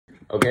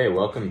Okay,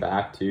 welcome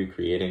back to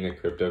creating a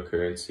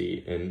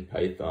cryptocurrency in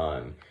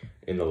Python.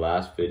 In the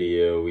last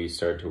video, we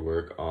started to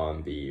work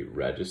on the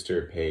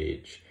register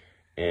page.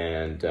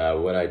 And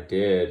what I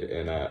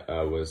did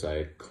was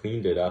I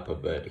cleaned it up a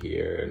bit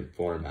here and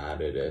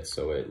formatted it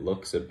so it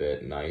looks a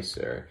bit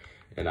nicer.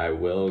 And I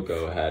will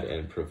go ahead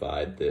and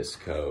provide this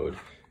code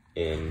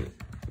in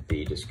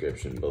the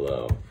description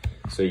below.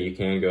 So you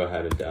can go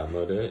ahead and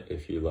download it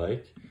if you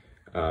like.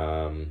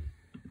 Well,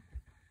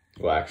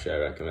 actually, I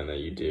recommend that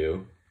you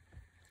do.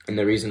 And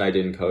the reason I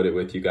didn't code it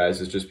with you guys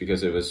is just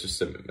because it was just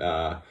some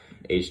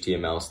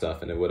HTML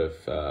stuff, and it would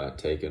have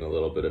taken a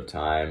little bit of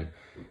time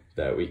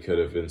that we could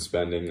have been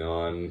spending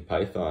on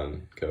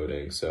Python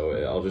coding. So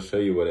I'll just show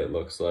you what it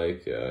looks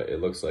like.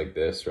 It looks like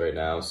this right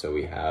now. So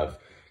we have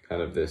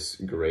kind of this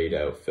grayed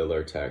out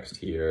filler text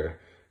here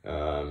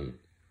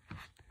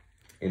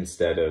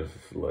instead of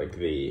like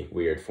the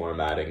weird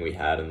formatting we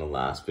had in the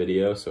last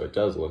video. So it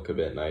does look a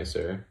bit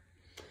nicer.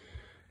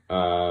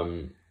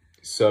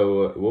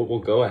 So what we'll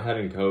go ahead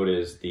and code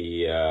is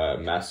the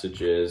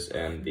messages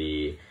and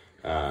the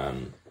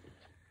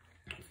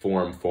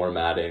form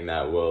formatting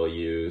that we'll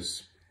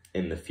use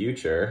in the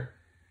future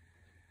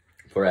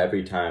for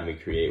every time we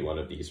create one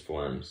of these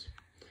forms.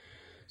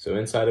 So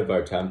inside of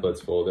our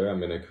templates folder, I'm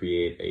going to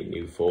create a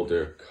new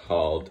folder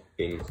called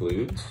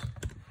includes.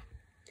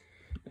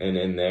 And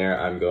in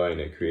there, I'm going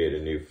to create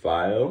a new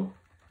file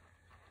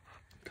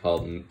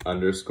called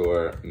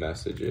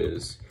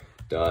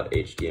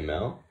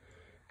 _messages.html.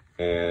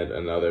 and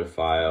another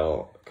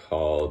file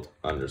called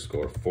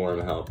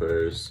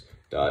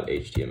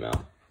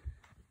 _formhelpers.html.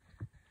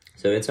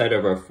 So inside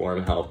of our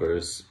form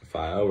helpers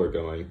file, we're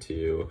going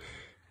to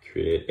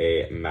create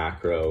a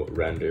macro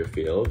render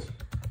field.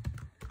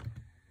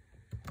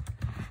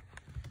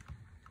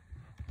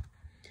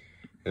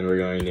 And we're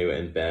going to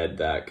embed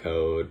that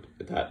code,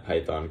 that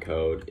Python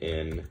code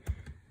in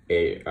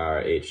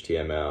our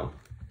HTML.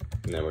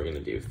 And then we're going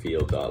to do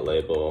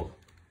field.label.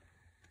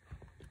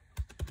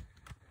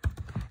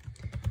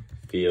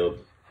 Field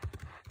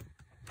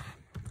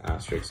 ***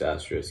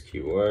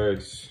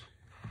 keywords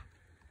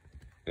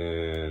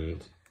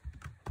and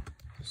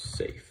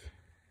safe.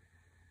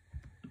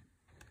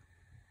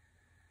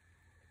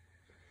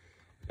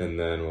 And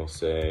then we'll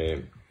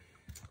say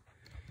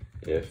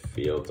if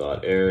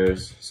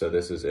field.errors. So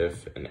this is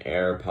if an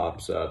error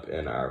pops up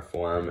in our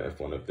form, if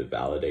one of the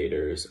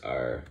validators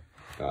are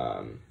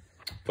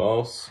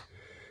false,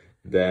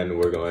 then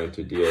we're going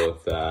to deal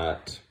with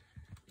that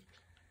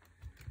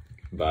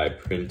by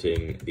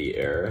printing the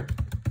error.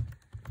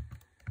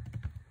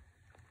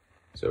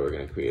 So we're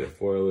going to create a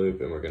for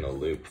loop, and we're going to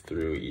loop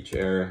through each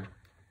error.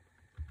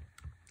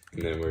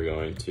 And then we're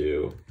going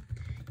to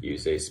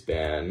use a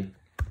span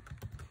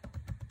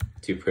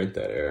to print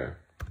that error.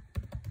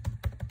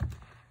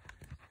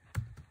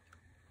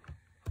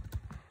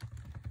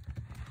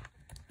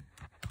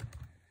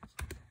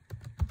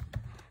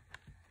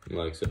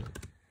 Like so.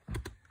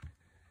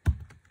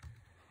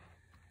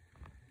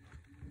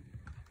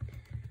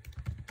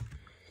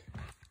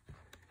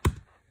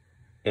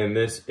 In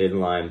this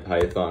inline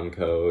Python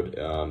code,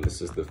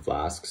 this is the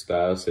Flask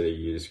style, so you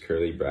use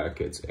curly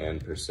brackets and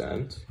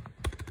 %.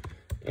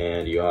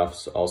 And you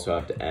also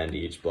have to end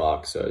each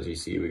block. So as you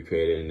see, we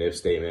created an if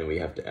statement, we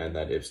have to end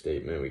that if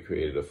statement. We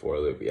created a for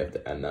loop, we have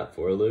to end that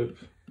for loop.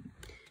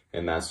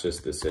 And that's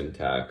just the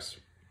syntax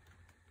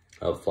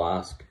of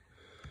Flask.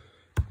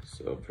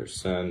 So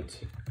 %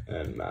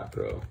 and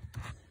macro.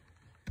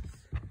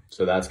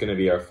 So that's going to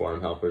be our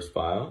form helpers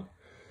file.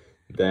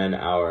 Then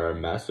our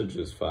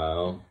messages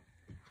file,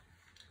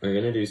 we're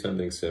going to do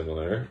something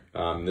similar.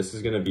 This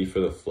is going to be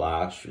for the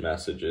Flash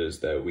messages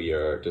that we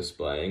are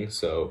displaying.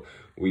 So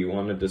we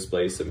want to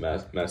display some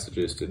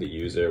messages to the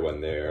user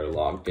when they're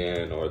logged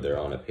in or they're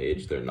on a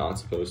page they're not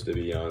supposed to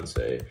be on,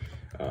 say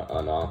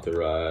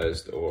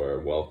unauthorized or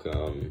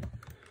welcome,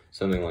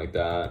 something like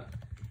that.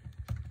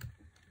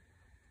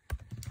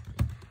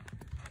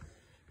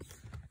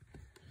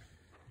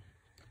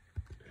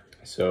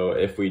 So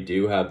if we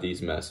do have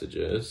these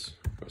messages,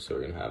 so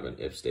we're going to have an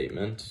if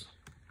statement.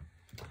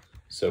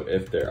 So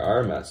if there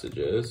are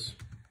messages,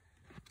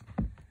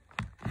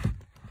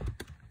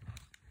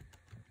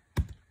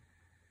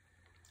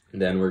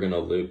 then we're going to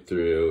loop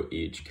through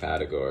each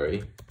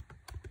category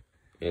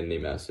in the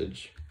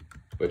message,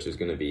 which is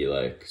going to be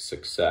like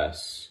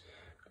success,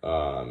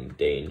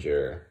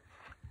 danger.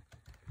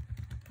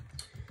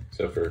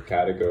 So for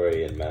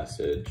category and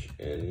message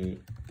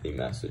in the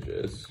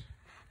messages,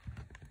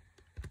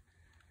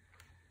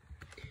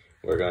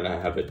 we're going to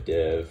have a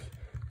div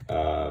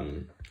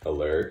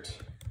alert.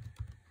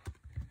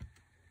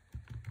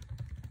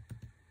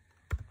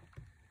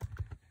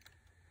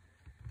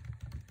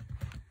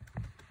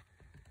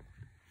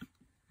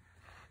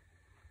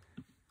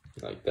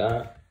 Like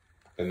that,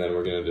 and then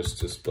we're going to just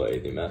display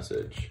the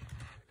message.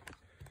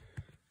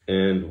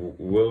 And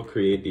we'll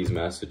create these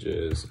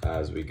messages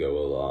as we go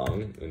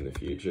along in the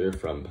future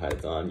from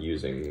Python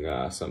using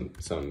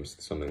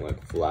something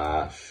like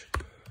Flash,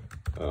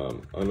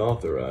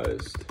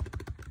 unauthorized,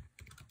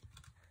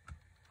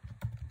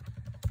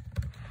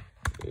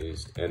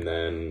 and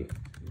then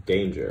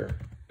danger.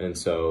 And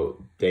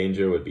so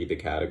danger would be the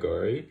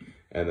category,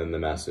 and then the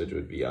message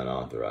would be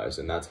unauthorized.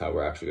 And that's how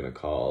we're actually going to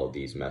call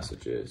these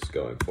messages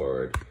going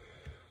forward.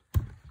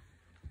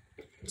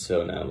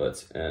 So now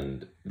let's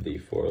end the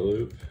for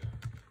loop.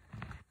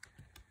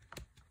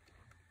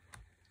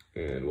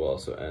 And we'll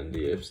also end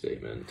the if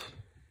statement.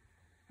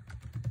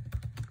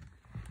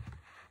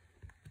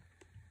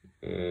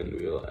 And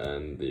we'll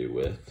end the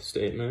with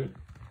statement.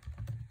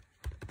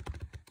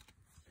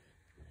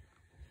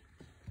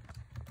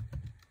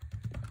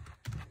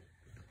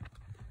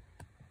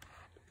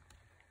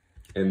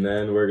 And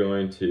then we're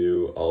going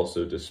to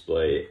also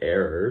display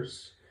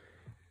errors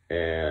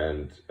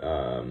and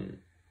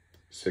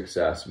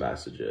success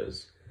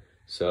messages.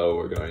 So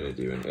we're going to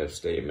do an if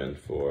statement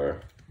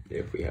for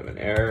if we have an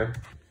error.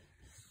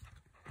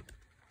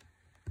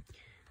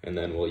 And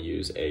then we'll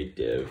use a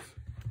div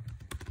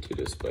to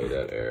display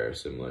that error,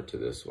 similar to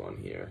this one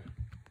here.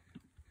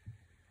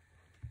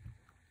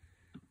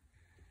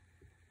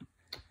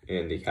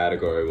 And the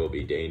category will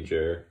be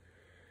danger.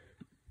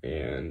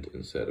 And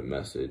instead of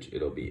message,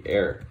 it'll be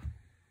error.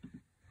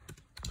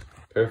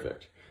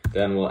 Perfect.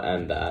 Then we'll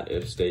end that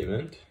if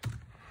statement.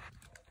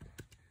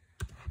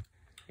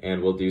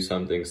 And we'll do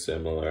something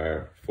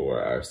similar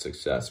for our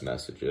success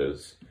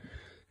messages.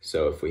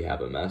 So if we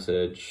have a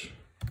message,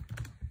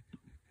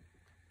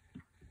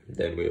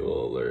 then we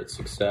will alert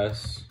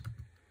success,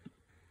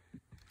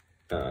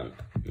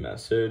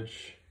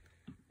 message,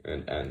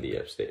 and end the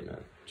if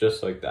statement,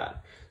 just like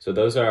that. So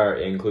those are our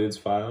includes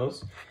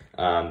files.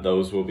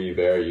 Those will be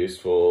very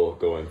useful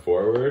going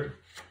forward.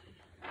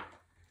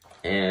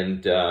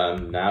 And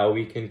now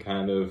we can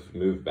kind of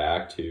move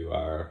back to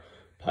our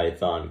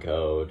Python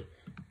code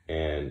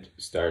and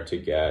start to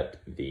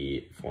get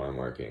the form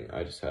working.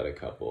 I just had a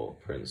couple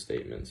print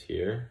statements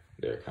here.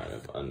 They're kind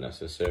of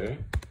unnecessary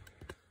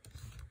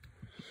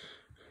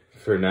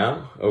for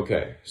now.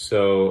 Okay,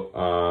 so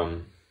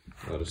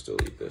I'll just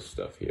delete this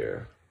stuff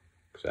here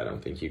because I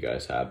don't think you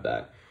guys have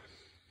that.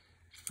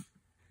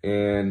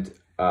 And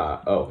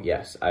oh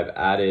yes, I've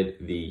added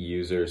the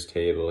users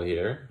table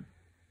here.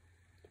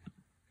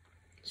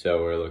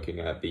 So we're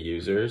looking at the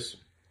users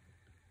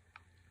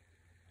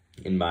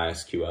in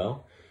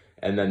MySQL.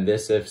 And then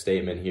this if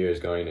statement here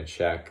is going to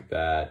check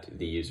that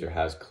the user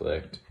has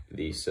clicked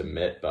the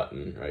submit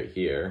button right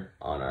here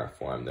on our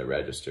form, the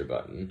register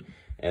button,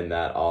 and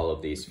that all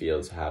of these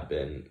fields have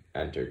been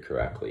entered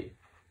correctly.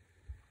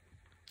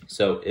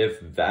 So if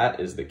that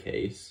is the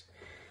case,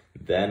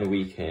 then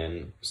we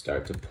can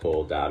start to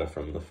pull data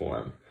from the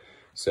form.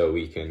 So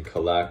we can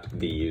collect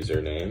the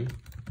username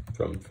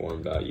from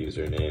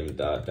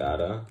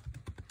form.username.data.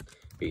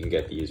 We can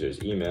get the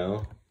user's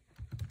email,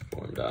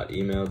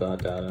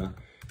 form.email.data,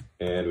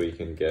 and we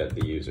can get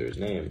the user's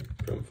name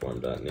from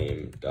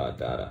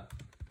form.name.data.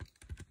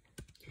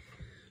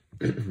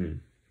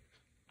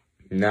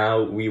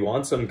 Now we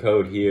want some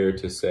code here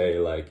to say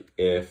like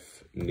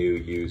if new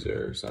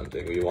user or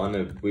something. We want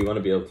to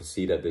be able to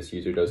see that this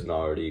user doesn't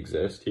already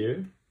exist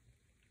here.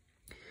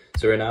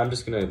 So right now I'm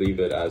just going to leave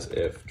it as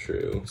if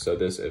true. So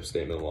this if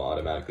statement will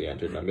automatically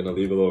enter. And I'm going to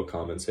leave a little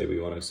comment, say we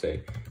want to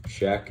say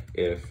check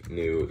if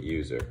new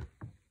user.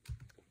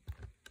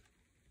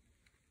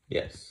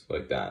 Yes,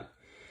 like that.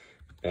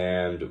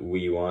 And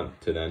we want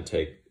to then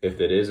take,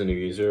 if it is a new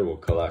user, we'll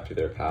collect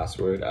their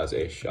password as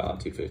a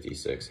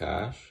SHA-256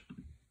 hash.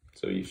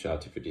 So we use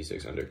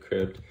SHA-256 under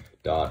crypt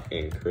dot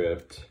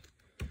encrypt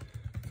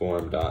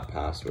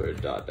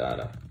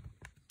form.password.data.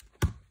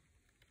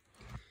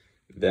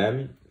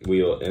 Then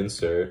we will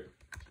insert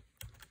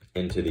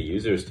into the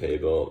users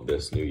table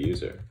this new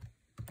user,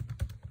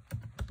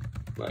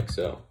 like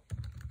so.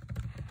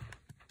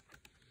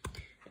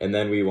 And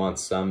then we want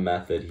some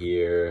method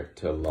here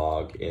to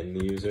log in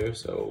the user.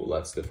 So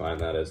let's define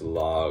that as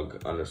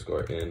log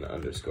underscore in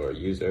underscore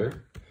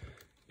user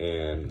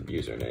and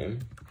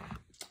username.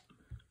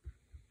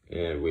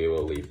 And we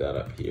will leave that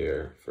up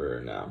here for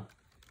now.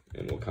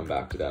 And we'll come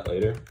back to that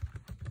later.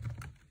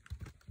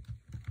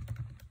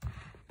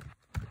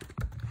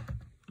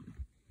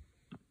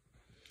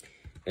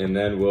 And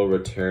then we'll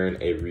return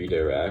a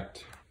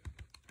redirect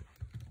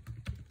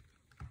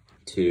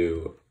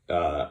to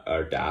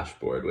our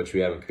dashboard, which we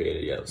haven't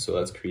created yet. So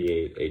let's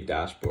create a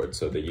dashboard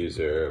so the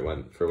user,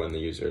 when the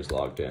user is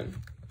logged in.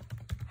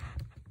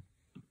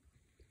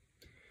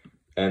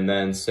 And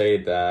then say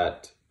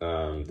that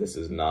this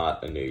is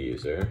not a new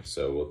user.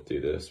 So we'll do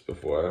this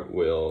before.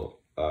 We'll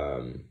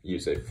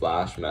use a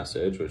flash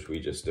message, which we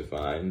just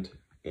defined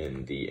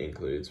in the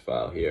includes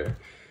file here.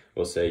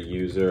 We'll say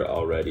user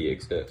already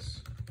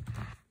exists.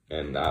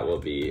 And that will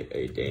be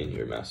a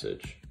danger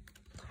message.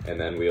 And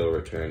then we'll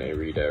return a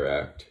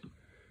redirect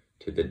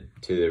to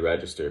the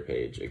register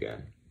page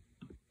again.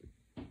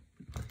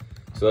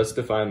 So let's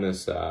define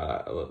this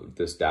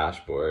this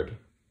dashboard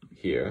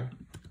here.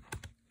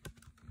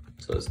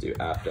 So let's do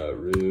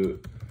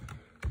app.root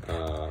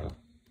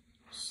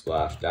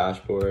 /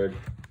 dashboard,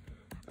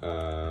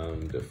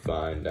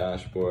 define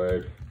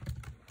dashboard,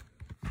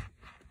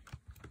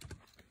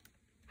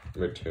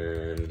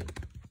 return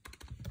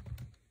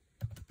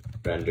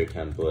render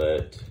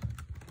template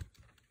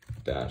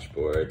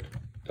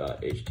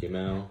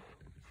dashboard.html,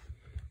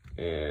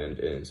 and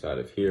inside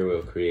of here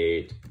we'll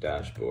create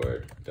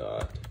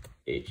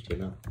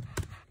dashboard.html.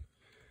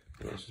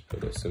 Let's just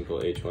put a simple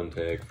h1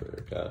 tag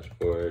for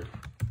dashboard.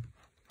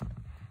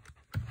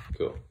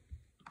 Cool,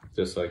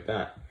 just like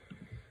that.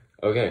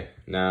 Okay,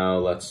 now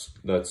let's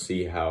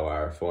see how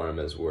our form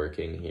is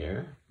working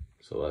here.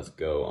 So let's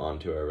go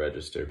onto our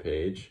register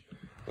page.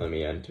 Let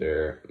me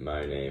enter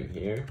my name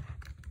here,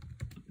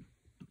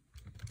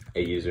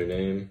 a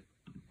username,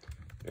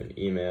 an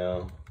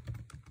email,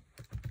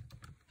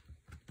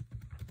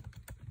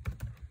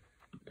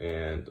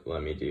 and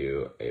let me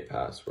do a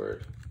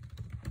password.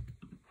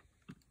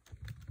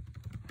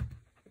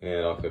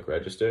 And I'll click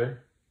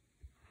register.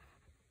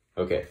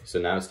 Okay, so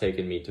now it's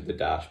taken me to the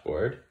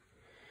dashboard.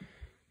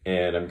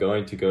 And I'm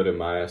going to go to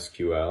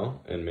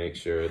MySQL and make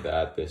sure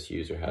that this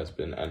user has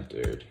been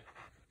entered.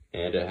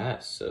 And it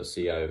has. So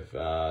see,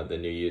 the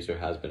new user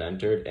has been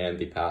entered and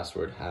the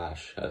password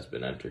hash has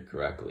been entered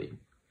correctly.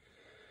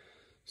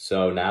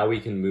 So now we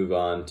can move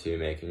on to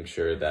making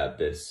sure that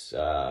this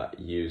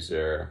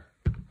user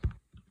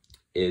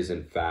is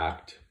in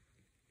fact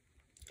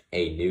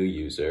a new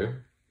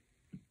user.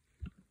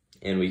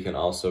 And we can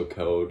also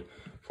code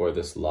for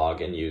this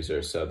login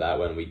user so that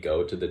when we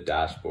go to the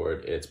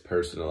dashboard, it's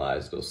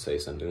personalized. It'll say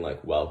something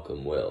like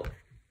welcome Will.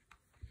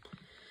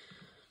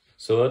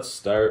 So let's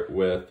start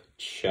with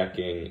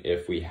checking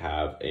if we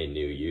have a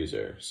new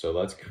user. So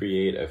let's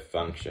create a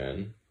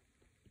function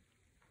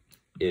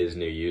is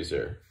new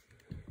user,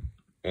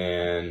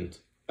 and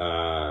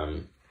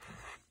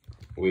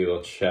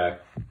we'll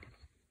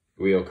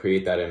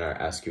create that in our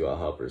SQL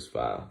helpers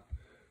file.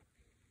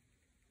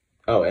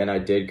 Oh, and I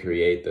did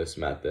create this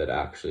method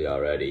actually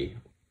already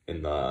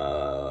in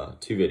the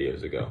 2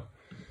 videos ago.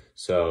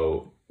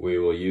 So we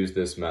will use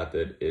this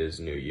method is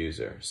new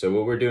user. So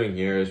what we're doing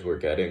here is we're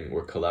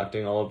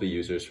collecting all of the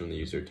users from the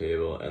user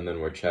table, and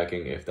then we're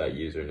checking if that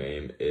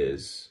username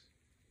is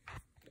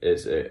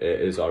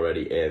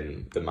already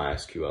in the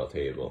MySQL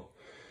table.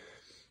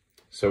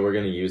 So we're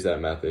going to use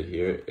that method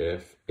here,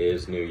 if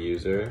is new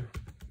user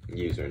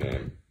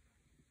username.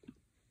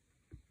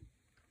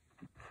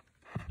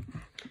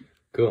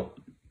 Cool.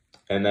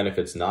 And then if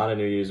it's not a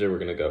new user, we're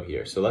going to go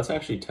here. So let's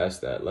actually test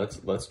that.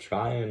 Let's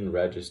try and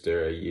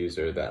register a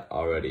user that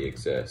already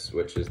exists,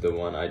 which is the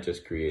one I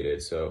just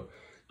created. So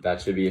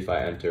that should be, if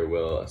I enter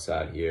Will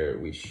Assad here,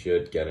 we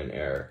should get an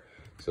error.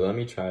 So let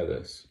me try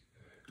this.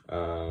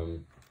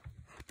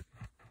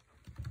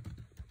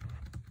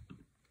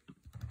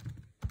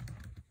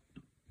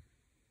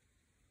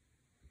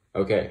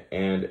 Okay,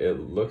 and it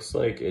looks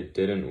like it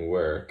didn't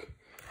work.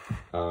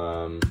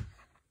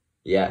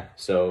 Yeah,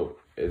 so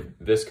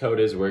this code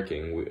is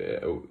working.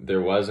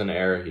 There was an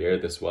error here.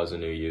 This was a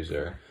new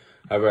user.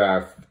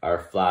 However, our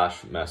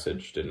flash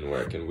message didn't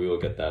work, and we will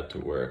get that to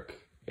work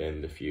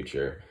in the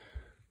future.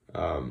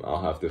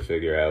 I'll have to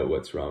figure out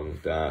what's wrong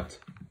with that.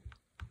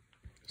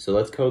 So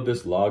let's code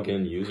this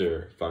login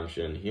user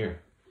function here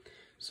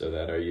so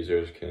that our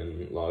users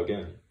can log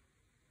in.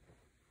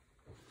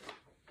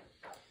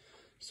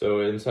 So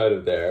inside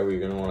of there, we're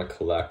going to want to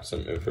collect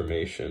some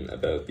information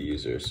about the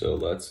user. So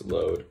let's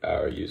load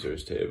our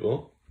users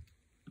table.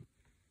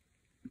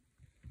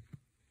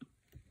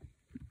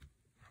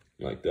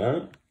 Like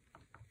that.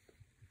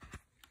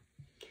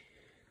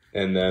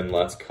 And then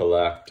let's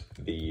collect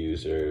the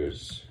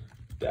user's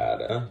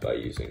data by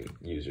using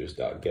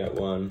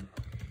users.getOne,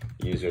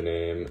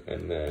 username,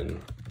 and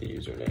then the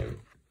username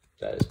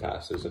that is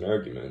passed as an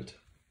argument.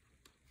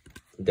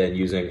 Then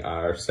using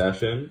our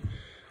session,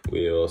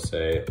 we'll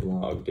say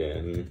logged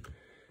in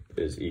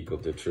is equal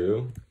to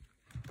true.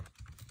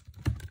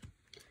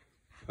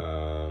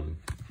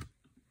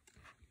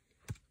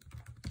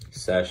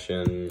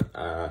 Session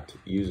at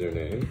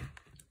username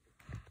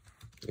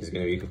is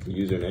going to be equal to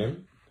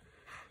username,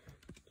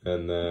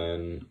 and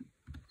then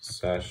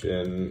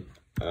session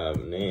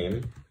of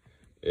name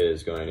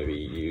is going to be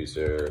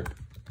user.get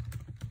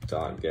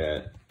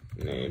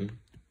name,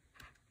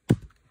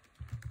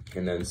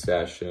 and then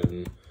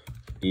session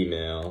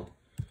email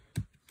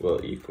will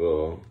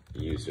equal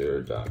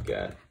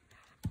user.get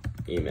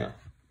email,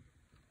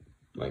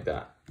 like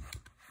that.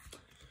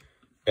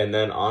 And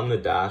then on the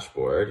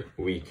dashboard,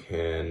 we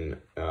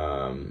can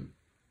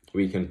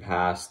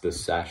pass the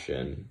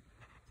session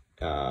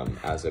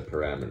as a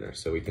parameter.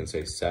 So we can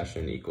say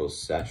session equals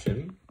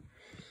session,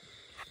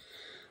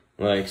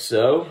 like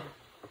so.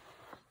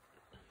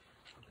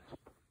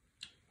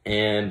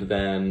 And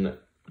then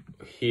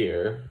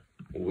here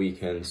we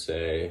can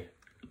say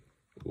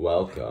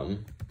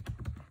welcome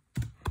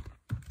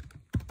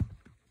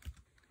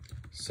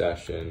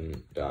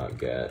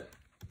session.get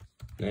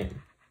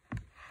name.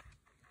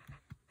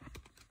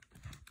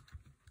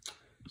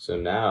 So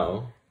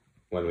now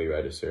when we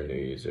register a new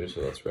user,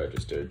 so let's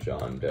register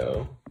John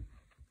Doe.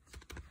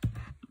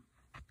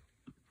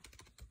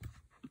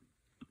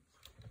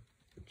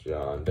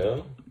 John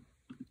Doe,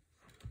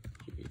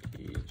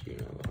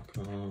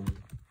 gmail.com.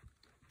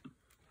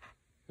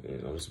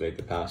 And I'll just make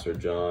the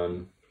password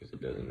John because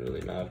it doesn't really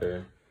really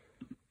matter.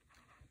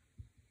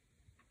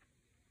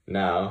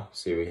 Now,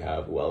 see, we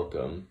have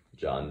welcome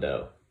John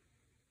Doe,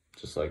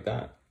 just like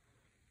that.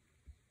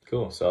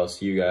 Cool, so I'll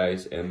see you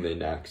guys in the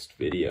next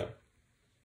video.